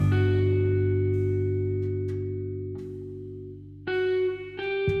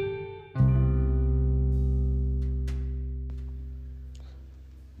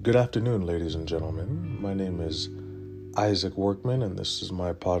Good afternoon, ladies and gentlemen. My name is Isaac Workman, and this is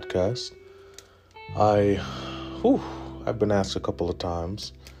my podcast. I've been asked a couple of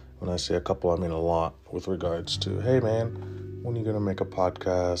times. When I say a couple, I mean a lot, with regards to, hey man, when are you going to make a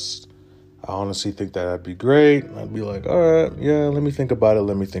podcast? I honestly think that'd be great. And I'd be like, all right, yeah, let me think about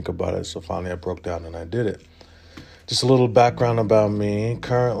it. So finally I broke down and I did it. Just a little background about me.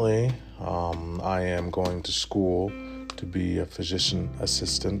 Currently, I am going to school to be a physician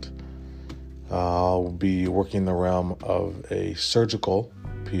assistant. I'll be working in the realm of a surgical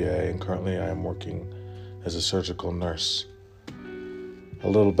PA, and currently I am working as a surgical nurse. A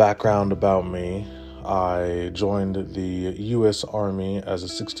little background about me. I joined the U.S. Army as a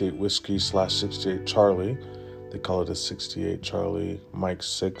 68 Whiskey / 68 Charlie. They call it a 68 Charlie Mike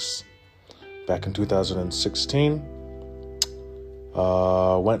 6 back in 2016.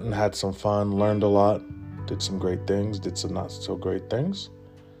 Went and had some fun, learned a lot, did some great things, did some not so great things.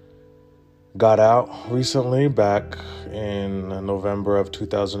 Got out recently, back in November of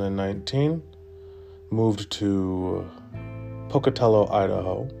 2019. Moved to Pocatello,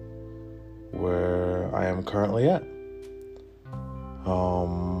 Idaho, where I am currently at.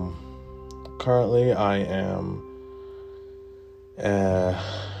 Currently I am,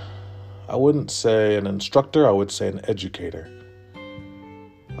 I wouldn't say an instructor, I would say an educator.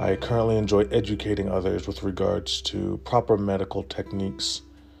 I currently enjoy educating others with regards to proper medical techniques,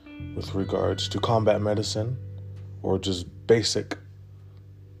 with regards to combat medicine, or just basic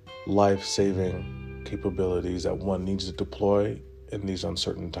life-saving capabilities that one needs to deploy in these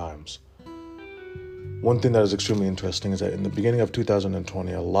uncertain times. One thing that is extremely interesting is that in the beginning of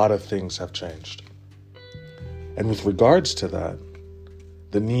 2020, a lot of things have changed. And with regards to that,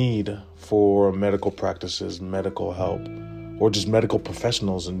 the need for medical practices, medical help, or just medical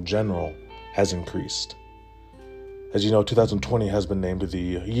professionals in general has increased. As you know, 2020 has been named the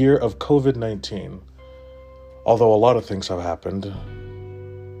year of COVID-19. Although a lot of things have happened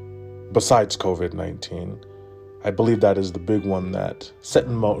besides COVID-19, I believe that is the big one that set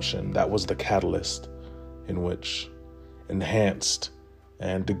in motion, that was the catalyst in which enhanced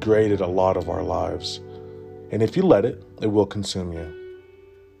and degraded a lot of our lives. And if you let it, it will consume you.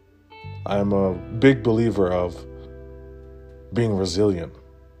 I'm a big believer of being resilient.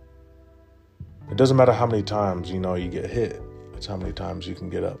 It doesn't matter how many times you get hit, it's how many times you can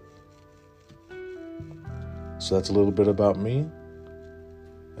get up. So that's a little bit about me,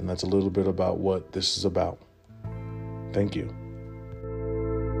 and that's a little bit about what this is about. Thank you.